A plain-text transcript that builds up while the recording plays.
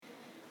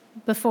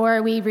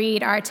Before we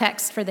read our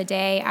text for the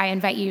day, I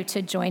invite you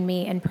to join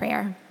me in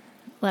prayer.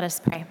 Let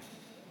us pray.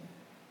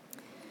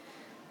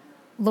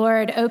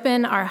 Lord,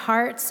 open our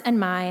hearts and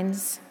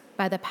minds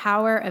by the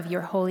power of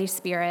your Holy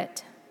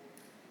Spirit,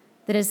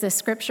 that as the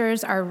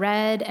scriptures are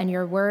read and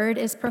your word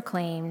is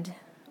proclaimed,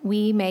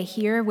 we may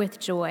hear with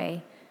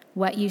joy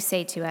what you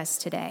say to us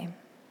today.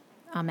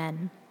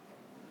 Amen.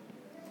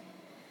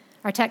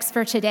 Our text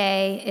for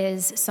today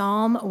is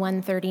Psalm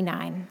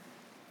 139.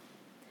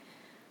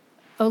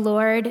 O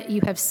Lord,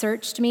 you have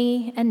searched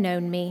me and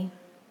known me.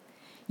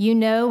 You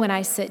know when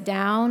I sit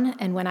down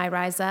and when I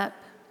rise up.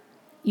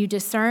 You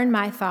discern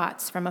my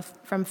thoughts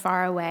from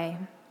far away.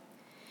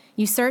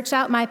 You search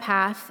out my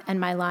path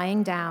and my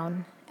lying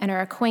down and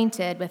are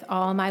acquainted with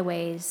all my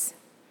ways.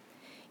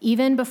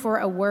 Even before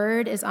a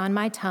word is on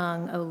my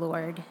tongue, O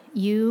Lord,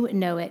 you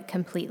know it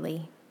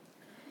completely.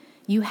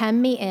 You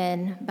hem me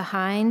in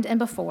behind and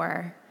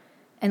before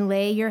and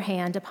lay your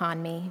hand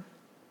upon me.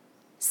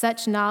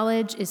 Such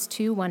knowledge is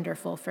too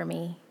wonderful for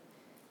me.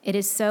 It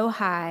is so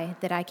high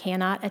that I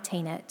cannot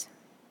attain it.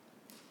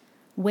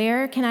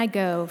 Where can I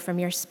go from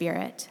your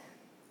spirit?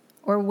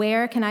 Or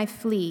where can I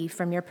flee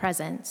from your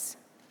presence?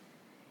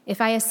 If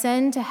I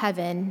ascend to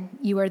heaven,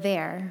 you are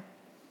there.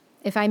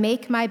 If I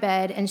make my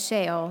bed in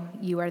Sheol,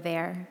 you are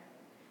there.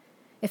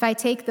 If I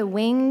take the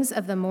wings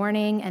of the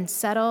morning and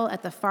settle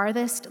at the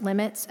farthest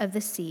limits of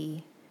the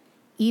sea,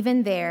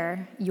 even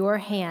there your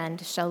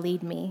hand shall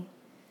lead me,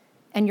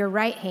 and your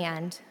right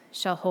hand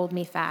shall hold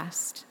me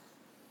fast.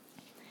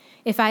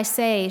 If I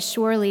say,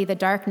 surely the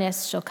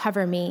darkness shall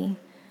cover me,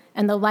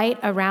 and the light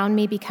around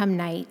me become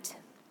night,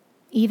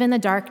 even the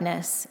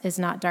darkness is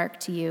not dark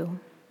to you.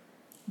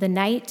 The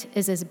night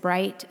is as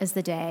bright as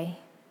the day,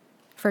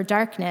 for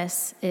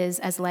darkness is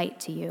as light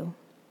to you.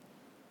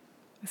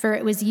 For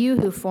it was you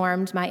who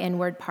formed my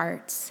inward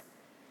parts.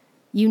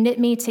 You knit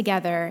me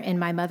together in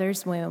my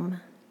mother's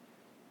womb.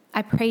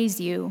 I praise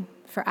you,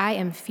 for I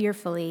am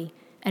fearfully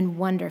and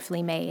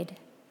wonderfully made.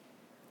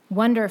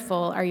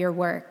 Wonderful are your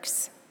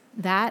works,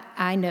 that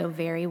I know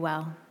very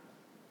well.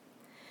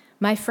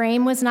 My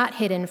frame was not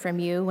hidden from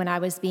you when I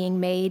was being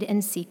made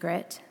in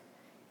secret,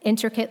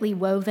 intricately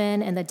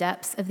woven in the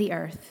depths of the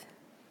earth.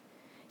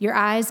 Your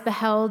eyes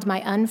beheld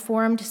my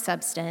unformed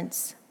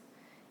substance.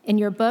 In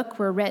your book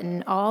were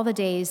written all the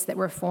days that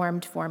were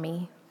formed for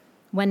me,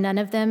 when none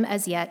of them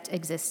as yet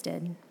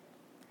existed.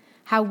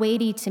 How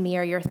weighty to me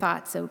are your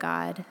thoughts, O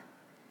God!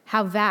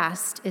 How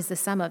vast is the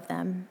sum of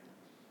them!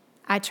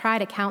 I try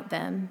to count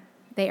them.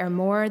 They are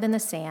more than the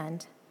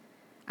sand.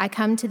 I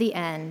come to the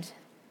end,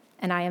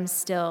 and I am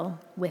still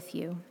with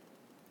you.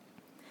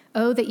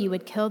 Oh, that you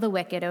would kill the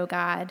wicked, O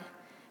God,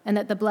 and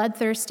that the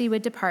bloodthirsty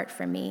would depart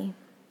from me.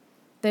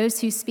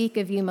 Those who speak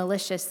of you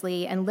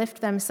maliciously and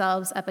lift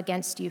themselves up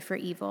against you for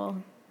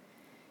evil.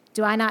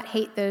 Do I not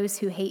hate those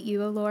who hate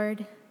you, O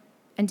Lord?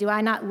 And do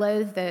I not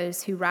loathe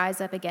those who rise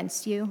up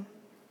against you?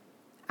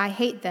 I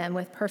hate them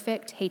with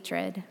perfect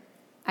hatred.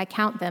 I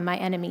count them my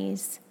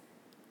enemies.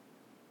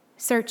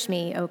 Search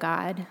me, O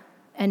God,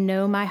 and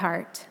know my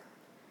heart.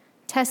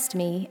 Test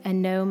me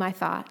and know my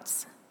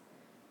thoughts.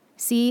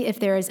 See if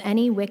there is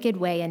any wicked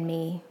way in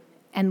me,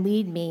 and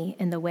lead me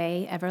in the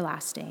way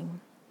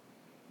everlasting.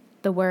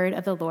 The word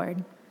of the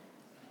Lord.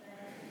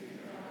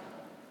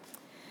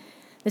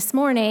 This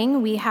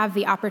morning, we have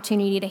the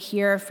opportunity to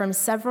hear from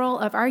several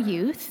of our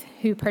youth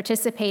who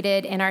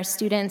participated in our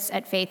Students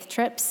at Faith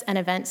trips and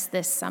events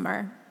this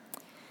summer.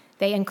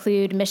 They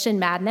include Mission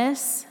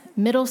Madness,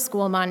 Middle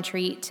School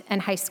Montreat,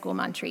 and High School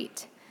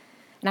Montreat.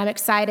 And I'm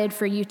excited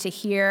for you to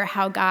hear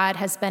how God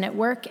has been at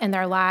work in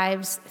their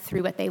lives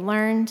through what they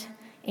learned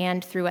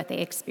and through what they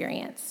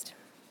experienced.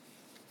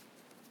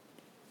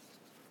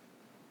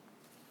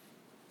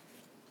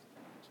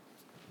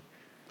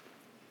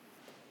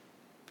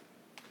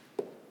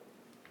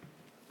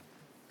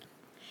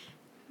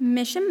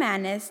 Mission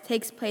Madness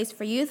takes place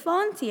for youth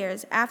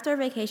volunteers after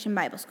Vacation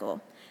Bible School.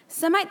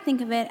 Some might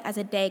think of it as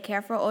a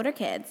daycare for older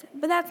kids,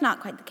 but that's not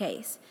quite the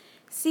case.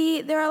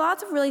 See, there are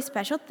lots of really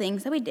special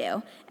things that we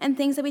do and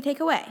things that we take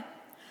away.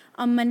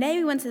 On Monday,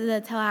 we went to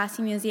the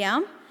Tallahassee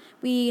Museum.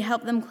 We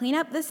helped them clean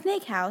up the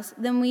snake house,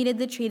 then we did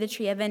the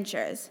tree-to-tree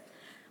adventures.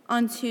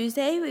 On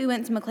Tuesday, we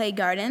went to McClay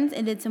Gardens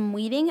and did some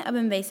weeding of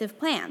invasive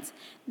plants,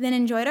 then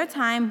enjoyed our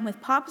time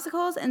with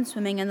popsicles and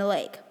swimming in the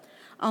lake.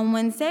 On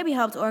Wednesday, we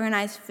helped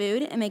organize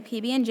food and make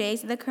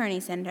PB&Js at the Kearney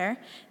Center.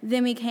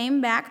 Then we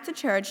came back to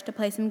church to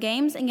play some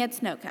games and get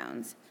snow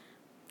cones.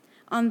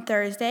 On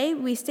Thursday,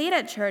 we stayed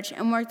at church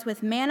and worked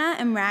with Manna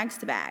and Rags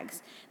to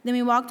Bags. Then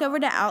we walked over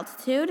to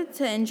Altitude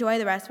to enjoy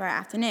the rest of our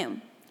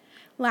afternoon.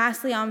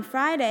 Lastly, on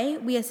Friday,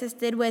 we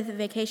assisted with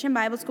Vacation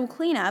Bible School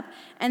cleanup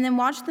and then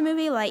watched the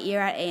movie Lightyear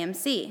at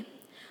AMC.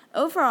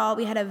 Overall,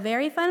 we had a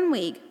very fun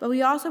week, but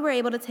we also were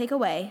able to take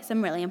away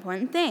some really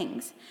important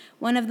things.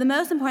 One of the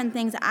most important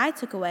things I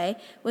took away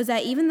was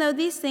that even though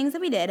these things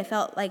that we did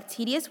felt like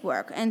tedious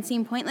work and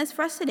seemed pointless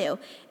for us to do,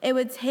 it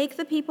would take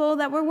the people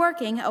that were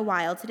working a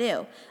while to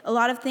do. A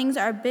lot of things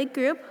our big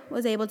group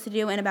was able to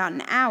do in about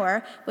an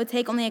hour would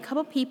take only a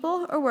couple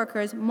people or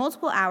workers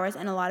multiple hours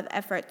and a lot of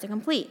effort to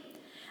complete.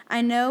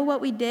 I know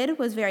what we did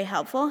was very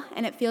helpful,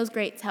 and it feels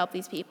great to help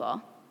these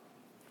people.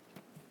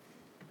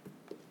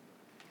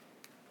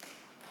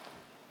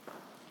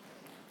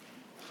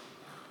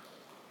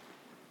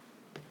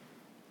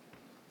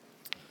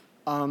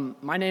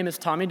 My name is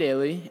Tommy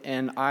Daly,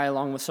 and I,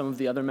 along with some of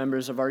the other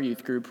members of our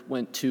youth group,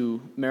 went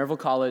to Maryville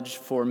College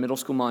for middle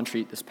school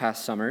Montreat this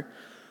past summer.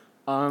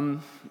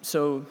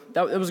 So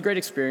it was a great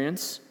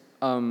experience.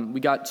 We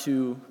got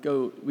to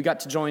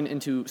join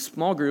into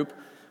small group,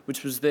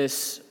 which was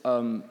this,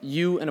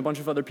 you and a bunch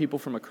of other people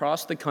from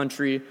across the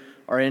country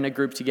are in a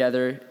group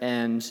together,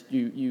 and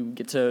you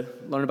get to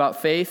learn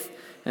about faith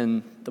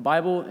and the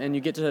Bible, and you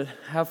get to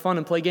have fun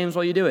and play games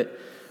while you do it.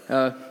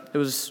 It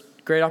was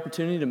a great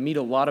opportunity to meet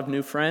a lot of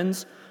new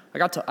friends.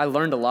 I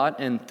learned a lot,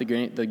 and the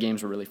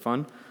games were really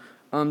fun.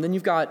 Then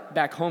you've got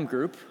back home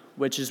group,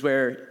 which is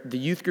where the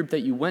youth group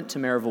that you went to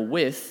Maryville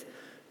with,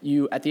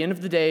 at the end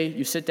of the day,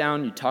 you sit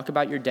down, you talk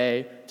about your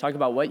day, talk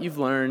about what you've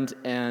learned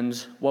and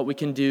what we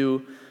can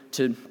do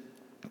to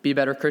be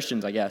better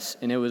Christians, I guess.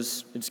 And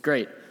it's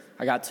great.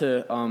 I got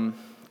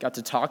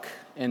to talk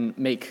and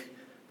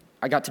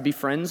I got to be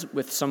friends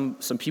with some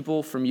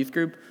people from youth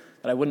group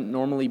that I wouldn't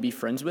normally be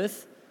friends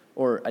with,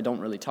 or I don't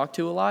really talk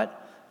to a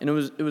lot. And it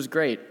was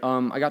great.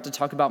 I got to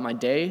talk about my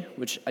day,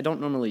 which I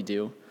don't normally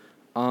do.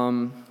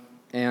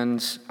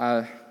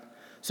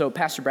 So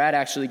Pastor Brad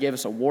actually gave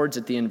us awards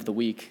at the end of the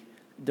week.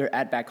 They're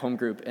at Back Home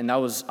Group, and that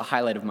was a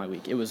highlight of my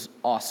week. It was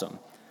awesome.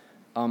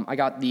 I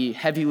got the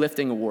heavy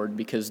lifting award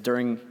because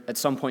at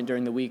some point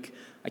during the week,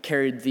 I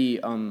carried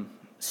the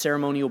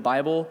ceremonial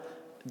Bible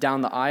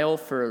down the aisle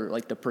for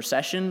like the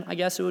procession, I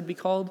guess it would be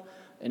called,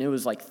 and it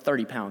was like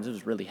 30 pounds. It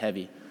was really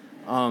heavy.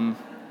 And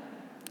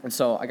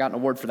so I got an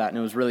award for that, and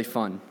it was really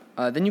fun.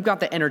 Then you've got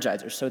the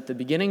Energizers. So at the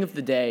beginning of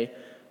the day,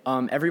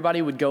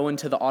 everybody would go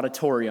into the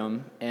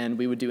auditorium, and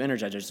we would do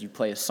Energizers. You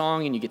play a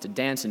song, and you get to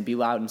dance and be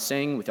loud and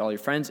sing with all your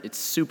friends. It's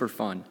super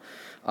fun.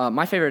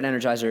 My favorite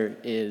Energizer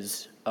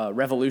is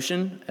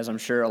Revolution, as I'm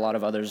sure a lot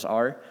of others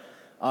are.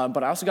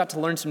 But I also got to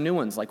learn some new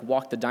ones, like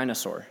Walk the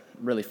Dinosaur.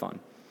 Really fun.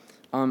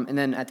 And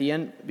then at the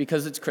end,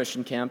 because it's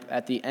Christian camp,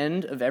 at the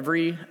end of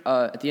every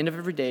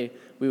day,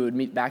 we would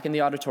meet back in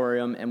the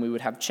auditorium, and we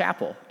would have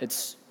chapel.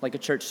 It's like a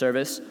church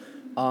service,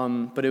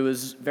 but it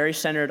was very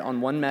centered on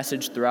one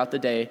message throughout the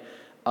day.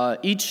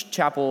 Each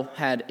chapel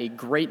had a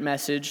great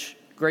message,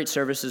 great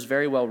services,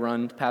 very well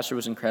run. The pastor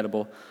was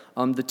incredible.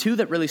 The two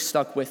that really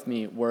stuck with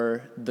me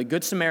were the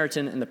Good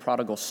Samaritan and the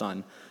Prodigal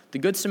Son. The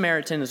Good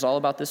Samaritan is all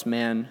about this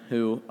man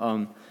who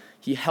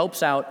he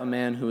helps out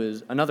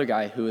another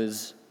guy who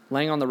is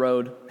laying on the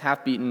road,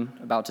 half beaten,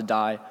 about to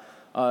die.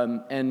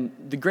 And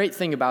the great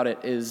thing about it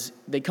is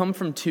they come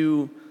from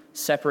two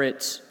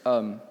separate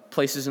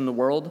places in the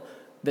world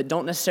that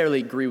don't necessarily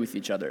agree with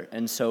each other.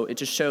 And so it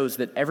just shows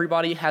that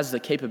everybody has the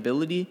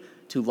capability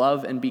to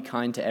love and be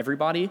kind to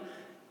everybody,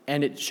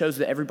 and it shows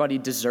that everybody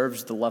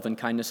deserves the love and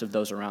kindness of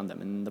those around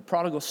them. And the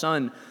prodigal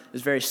son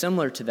is very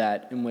similar to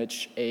that, in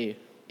which a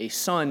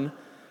son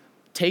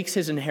takes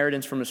his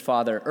inheritance from his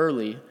father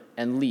early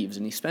and leaves,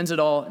 and he spends it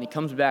all, and he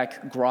comes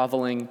back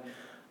groveling,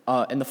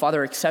 and the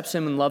father accepts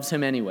him and loves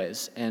him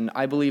anyways. And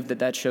I believe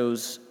that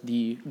shows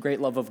the great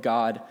love of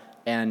God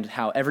and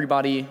how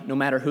everybody, no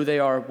matter who they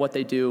are, what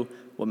they do,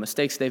 what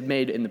mistakes they've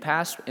made in the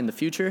past, in the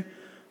future,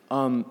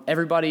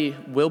 everybody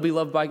will be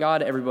loved by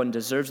God. Everyone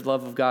deserves the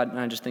love of God, and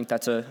I just think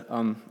that's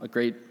a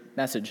great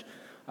message.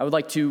 I would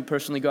like to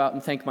personally go out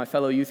and thank my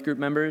fellow youth group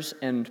members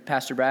and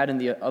Pastor Brad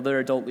and the other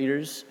adult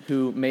leaders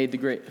who made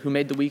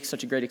the week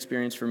such a great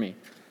experience for me.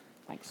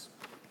 Thanks.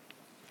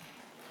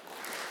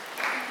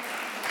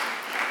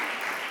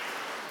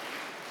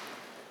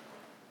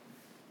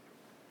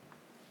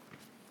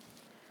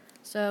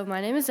 So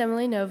my name is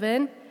Emily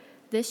Novin.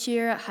 This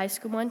year at High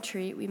School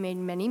Montreat, we made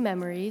many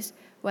memories,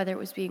 whether it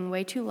was being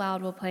way too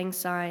loud while playing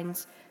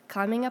signs,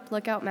 climbing up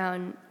Lookout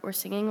Mountain, or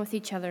singing with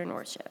each other in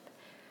worship.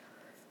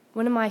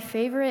 One of my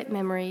favorite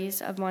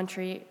memories of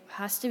Montreat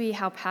has to be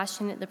how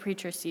passionate the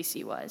preacher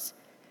Cece was.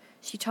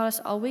 She taught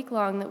us all week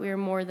long that we were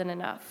more than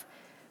enough,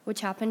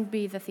 which happened to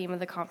be the theme of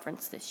the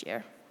conference this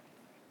year.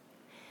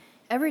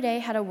 Every day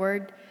had a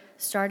word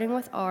starting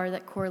with R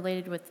that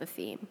correlated with the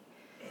theme.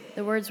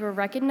 The words were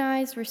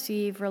recognize,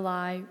 receive,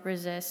 rely,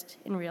 resist,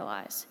 and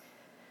realize.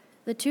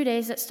 The 2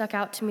 days that stuck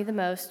out to me the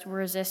most were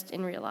resist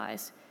and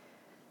realize.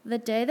 The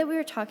day that we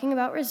were talking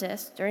about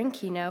resist, during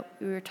keynote,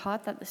 we were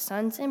taught that the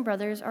sons and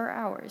brothers are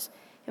ours,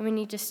 and we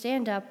need to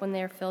stand up when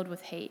they are filled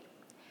with hate.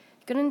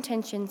 Good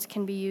intentions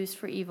can be used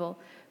for evil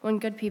when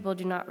good people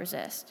do not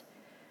resist.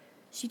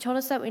 She told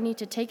us that we need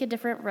to take a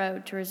different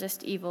road to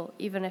resist evil,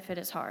 even if it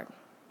is hard.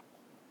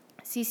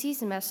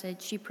 Cece's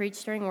message she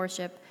preached during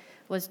worship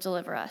was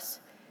deliver us.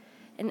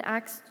 In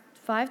Acts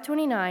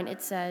 5:29,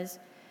 it says,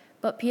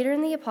 "But Peter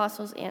and the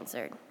apostles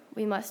answered,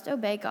 'We must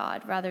obey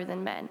God rather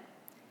than men.'"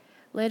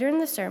 Later in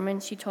the sermon,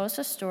 she told us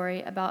a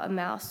story about a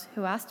mouse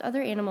who asked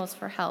other animals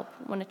for help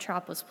when a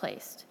trap was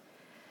placed.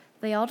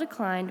 They all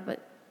declined, but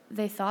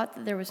they thought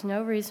that there was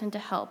no reason to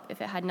help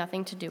if it had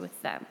nothing to do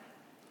with them.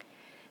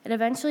 It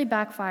eventually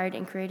backfired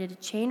and created a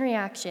chain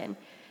reaction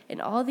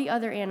and all the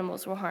other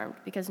animals were harmed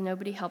because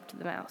nobody helped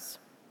the mouse.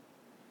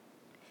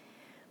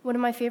 One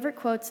of my favorite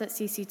quotes that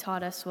Cece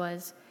taught us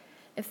was,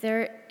 "If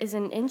there is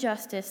an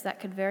injustice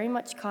that could very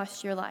much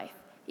cost your life,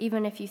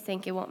 even if you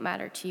think it won't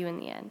matter to you in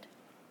the end."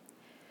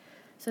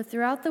 So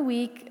throughout the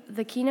week,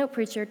 the keynote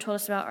preacher told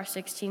us about our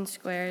 16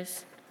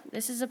 squares.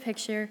 This is a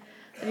picture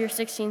of your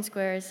 16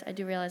 squares. I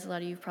do realize a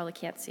lot of you probably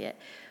can't see it,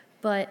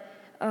 but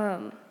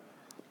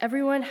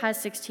everyone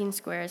has 16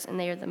 squares, and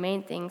they are the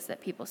main things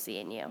that people see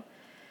in you.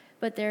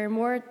 But there are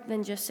more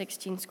than just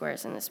 16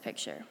 squares in this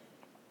picture.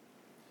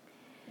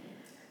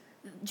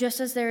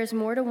 Just as there is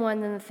more to one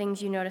than the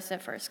things you notice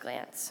at first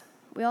glance.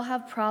 We all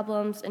have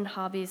problems and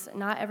hobbies that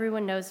not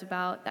everyone knows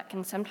about that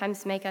can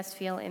sometimes make us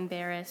feel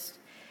embarrassed.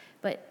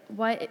 But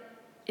what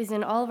is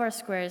in all of our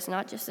squares,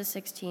 not just the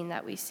 16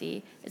 that we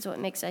see, is what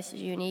makes us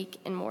unique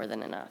and more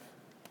than enough.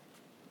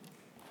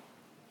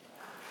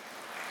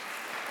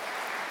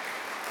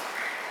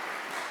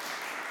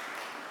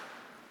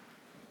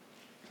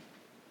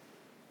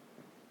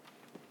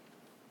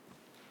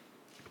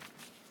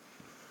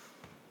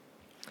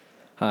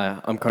 Hi,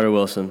 I'm Carter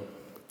Wilson.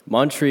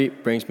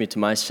 Montreat brings me to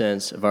my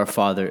sense of our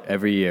Father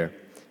every year.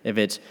 If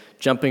it's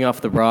jumping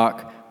off the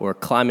rock, or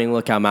climbing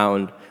Lookout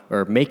Mountain,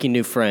 or making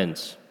new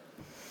friends.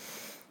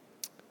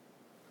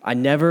 I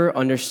never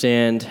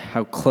understand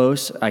how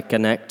close I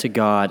connect to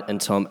God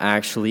until I'm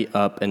actually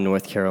up in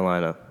North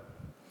Carolina.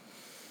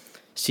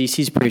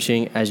 Cece's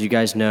preaching, as you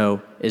guys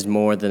know, is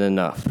more than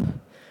enough.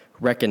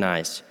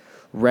 Recognize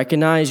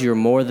you're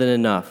more than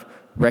enough.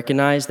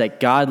 Recognize that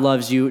God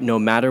loves you no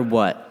matter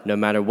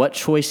what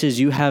choices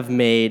you have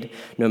made,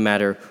 no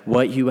matter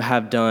what you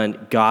have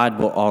done, God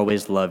will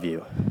always love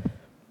you.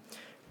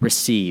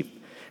 Receive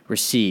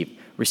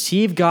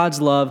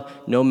God's love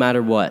no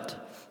matter what.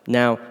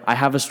 Now, I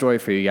have a story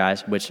for you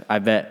guys, which I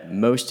bet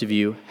most of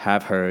you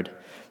have heard.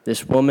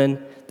 This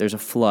woman, there's a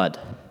flood,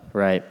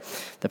 right?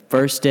 The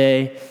first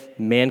day,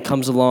 man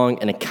comes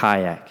along in a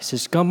kayak. He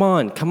says, come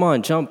on,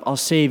 jump, I'll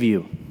save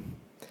you.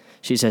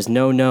 She says,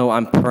 no,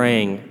 I'm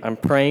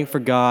praying for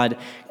God.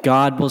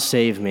 God will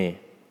save me.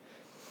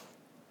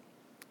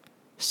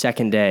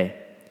 Second day,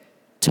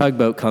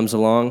 tugboat comes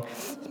along.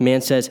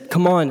 Man says,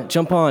 come on,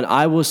 jump on,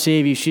 I will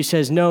save you. She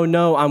says,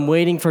 no, I'm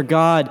waiting for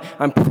God.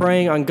 I'm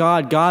praying on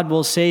God. God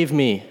will save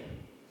me.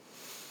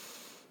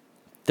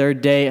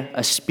 Third day,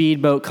 a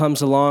speedboat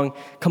comes along.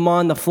 Come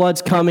on, the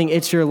flood's coming.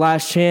 It's your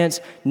last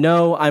chance.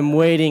 No, I'm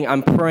waiting.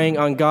 I'm praying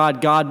on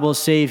God. God will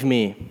save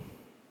me.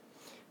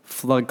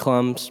 Flood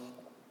comes.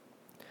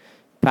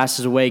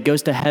 Passes away,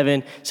 goes to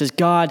heaven, says,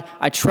 God,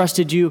 I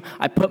trusted you.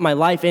 I put my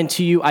life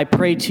into you. I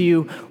prayed to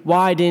you.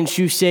 Why didn't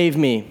you save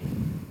me?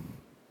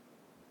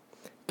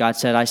 God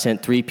said, I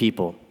sent 3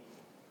 people.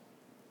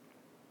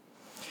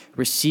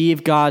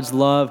 Receive God's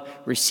love.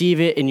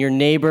 Receive it in your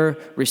neighbor.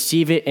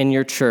 Receive it in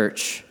your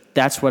church.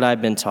 That's what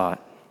I've been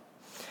taught.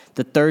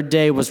 The third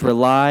day was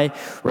rely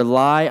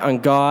on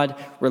God.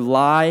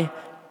 Rely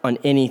on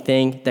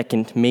anything that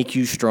can make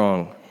you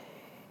strong.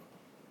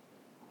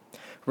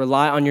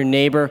 Rely on your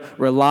neighbor.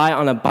 Rely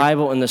on a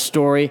Bible and the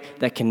story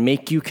that can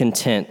make you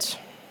content.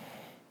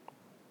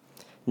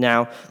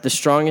 Now, the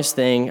strongest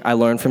thing I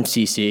learned from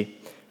Cece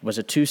was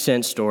a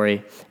 2-cent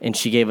story, and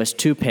she gave us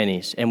 2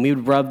 pennies, and we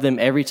would rub them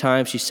every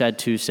time she said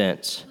 2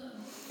 cents.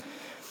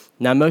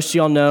 Now, most of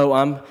y'all know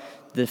I'm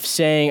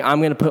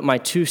going to put my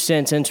 2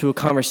 cents into a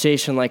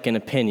conversation like an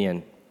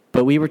opinion,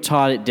 but we were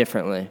taught it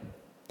differently.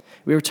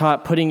 We were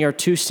taught putting your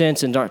 2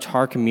 cents into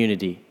our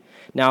community.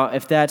 Now,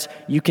 if that's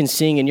you can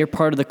sing and you're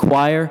part of the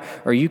choir,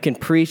 or you can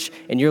preach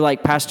and you're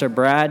like Pastor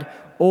Brad,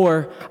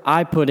 or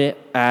I put it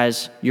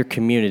as your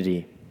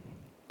community.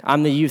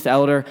 I'm the youth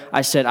elder.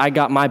 I said, I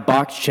got my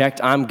box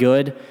checked. I'm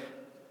good.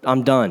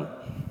 I'm done.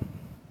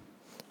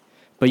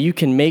 But you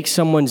can make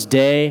someone's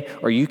day,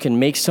 or you can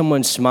make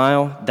someone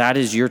smile. That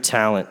is your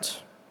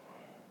talent.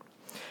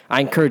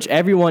 I encourage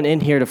everyone in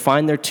here to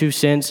find their 2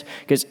 cents,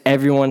 because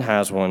everyone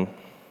has one.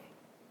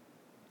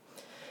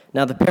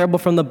 Now, the parable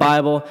from the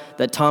Bible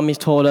that Tommy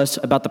told us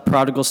about the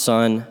prodigal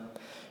son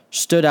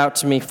stood out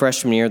to me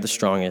freshman year the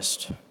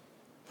strongest.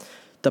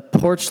 The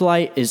porch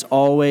light is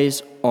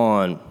always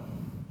on.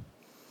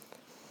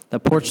 The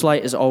porch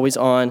light is always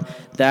on.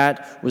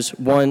 That was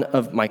one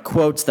of my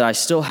quotes that I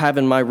still have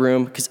in my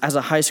room, because as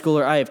a high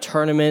schooler, I have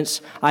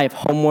tournaments, I have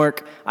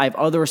homework, I have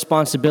other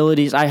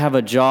responsibilities, I have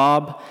a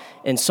job,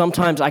 and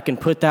sometimes I can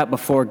put that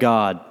before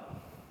God.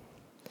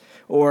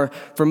 Or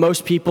for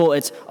most people,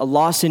 it's a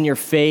loss in your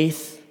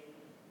faith,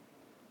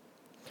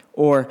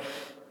 or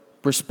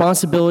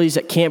responsibilities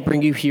that can't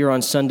bring you here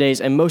on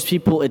Sundays. And most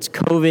people, it's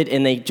COVID,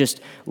 and they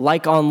just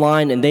like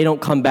online, and they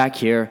don't come back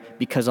here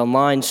because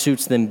online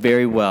suits them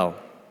very well.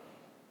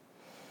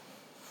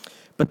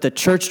 But the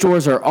church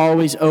doors are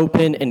always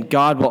open, and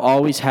God will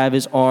always have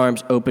his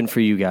arms open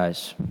for you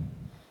guys.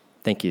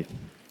 Thank you.